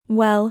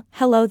Well,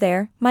 hello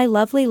there, my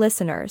lovely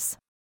listeners.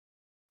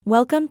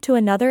 Welcome to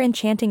another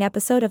enchanting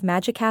episode of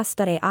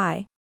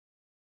Magicast.ai.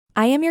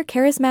 I am your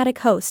charismatic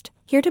host,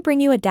 here to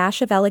bring you a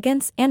dash of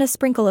elegance and a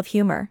sprinkle of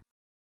humor.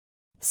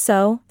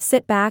 So,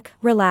 sit back,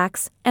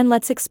 relax, and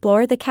let's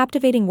explore the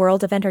captivating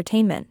world of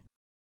entertainment.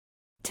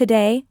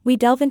 Today, we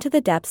delve into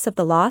the depths of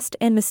the lost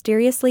and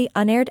mysteriously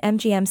unaired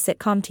MGM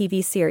sitcom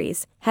TV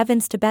series,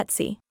 Heavens to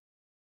Betsy.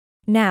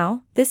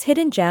 Now, this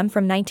hidden gem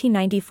from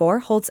 1994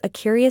 holds a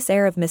curious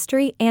air of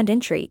mystery and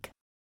intrigue.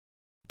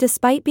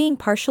 Despite being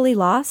partially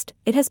lost,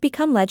 it has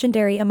become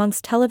legendary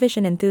amongst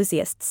television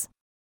enthusiasts.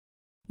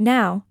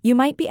 Now, you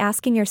might be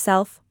asking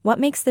yourself, what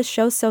makes this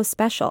show so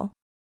special?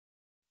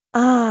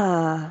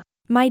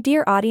 My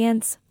dear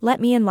audience, let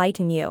me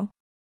enlighten you.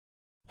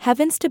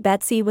 Heavens to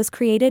Betsy was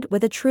created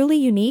with a truly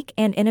unique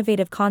and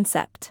innovative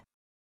concept.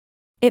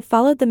 It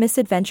followed the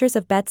misadventures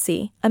of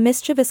Betsy, a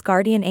mischievous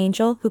guardian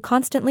angel who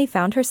constantly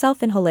found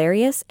herself in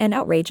hilarious and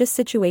outrageous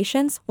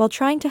situations while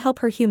trying to help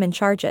her human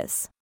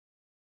charges.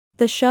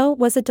 The show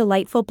was a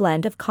delightful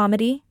blend of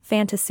comedy,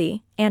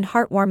 fantasy, and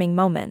heartwarming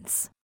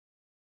moments.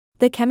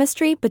 The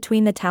chemistry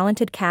between the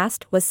talented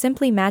cast was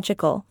simply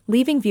magical,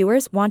 leaving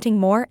viewers wanting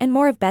more and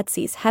more of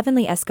Betsy's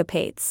heavenly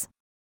escapades.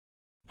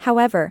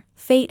 However,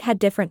 fate had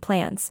different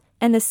plans,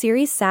 and the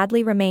series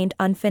sadly remained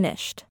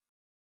unfinished.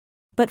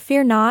 But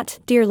fear not,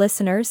 dear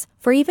listeners,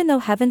 for even though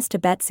Heavens to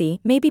Betsy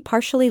may be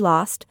partially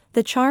lost,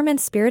 the charm and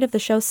spirit of the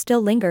show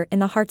still linger in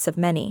the hearts of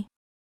many.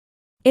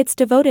 Its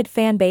devoted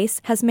fan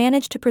base has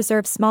managed to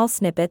preserve small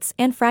snippets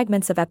and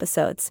fragments of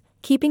episodes,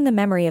 keeping the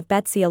memory of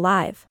Betsy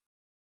alive.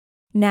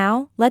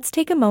 Now, let's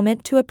take a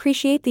moment to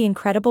appreciate the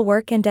incredible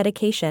work and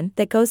dedication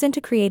that goes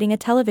into creating a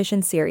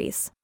television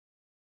series.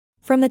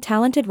 From the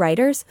talented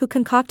writers who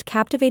concoct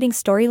captivating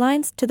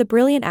storylines to the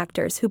brilliant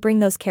actors who bring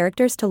those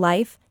characters to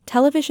life,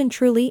 television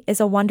truly is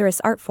a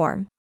wondrous art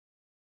form.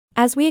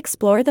 As we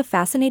explore the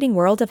fascinating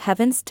world of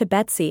Heavens to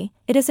Betsy,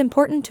 it is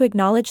important to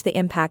acknowledge the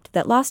impact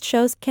that lost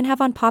shows can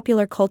have on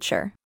popular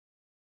culture.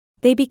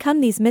 They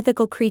become these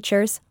mythical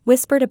creatures,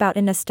 whispered about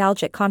in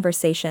nostalgic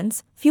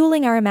conversations,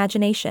 fueling our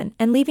imagination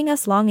and leaving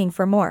us longing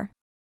for more.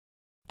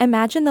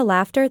 Imagine the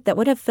laughter that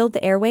would have filled the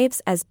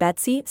airwaves as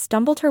Betsy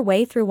stumbled her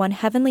way through one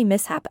heavenly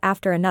mishap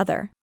after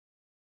another.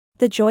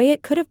 The joy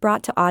it could have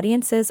brought to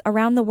audiences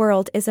around the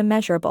world is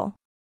immeasurable.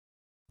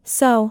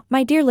 So,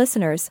 my dear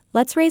listeners,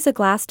 let's raise a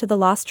glass to the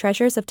lost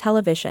treasures of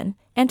television,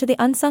 and to the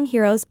unsung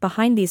heroes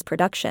behind these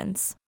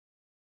productions.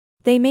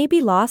 They may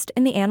be lost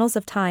in the annals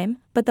of time,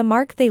 but the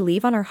mark they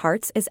leave on our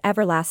hearts is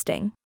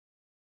everlasting.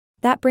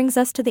 That brings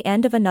us to the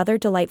end of another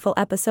delightful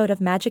episode of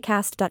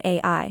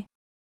Magicast.ai.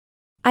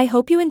 I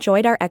hope you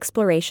enjoyed our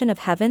exploration of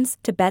Heavens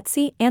to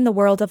Betsy and the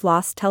world of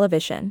lost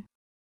television.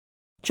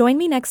 Join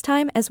me next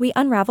time as we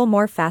unravel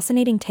more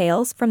fascinating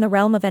tales from the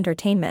realm of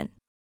entertainment.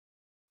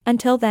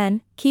 Until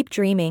then, keep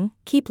dreaming,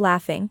 keep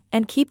laughing,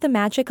 and keep the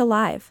magic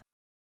alive.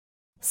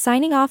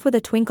 Signing off with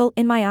a twinkle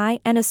in my eye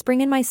and a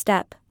spring in my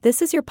step,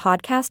 this is your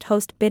podcast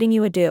host bidding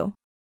you adieu.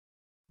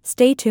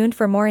 Stay tuned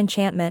for more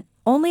enchantment,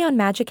 only on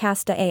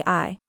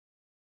Magicast.ai.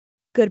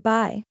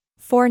 Goodbye,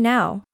 for now.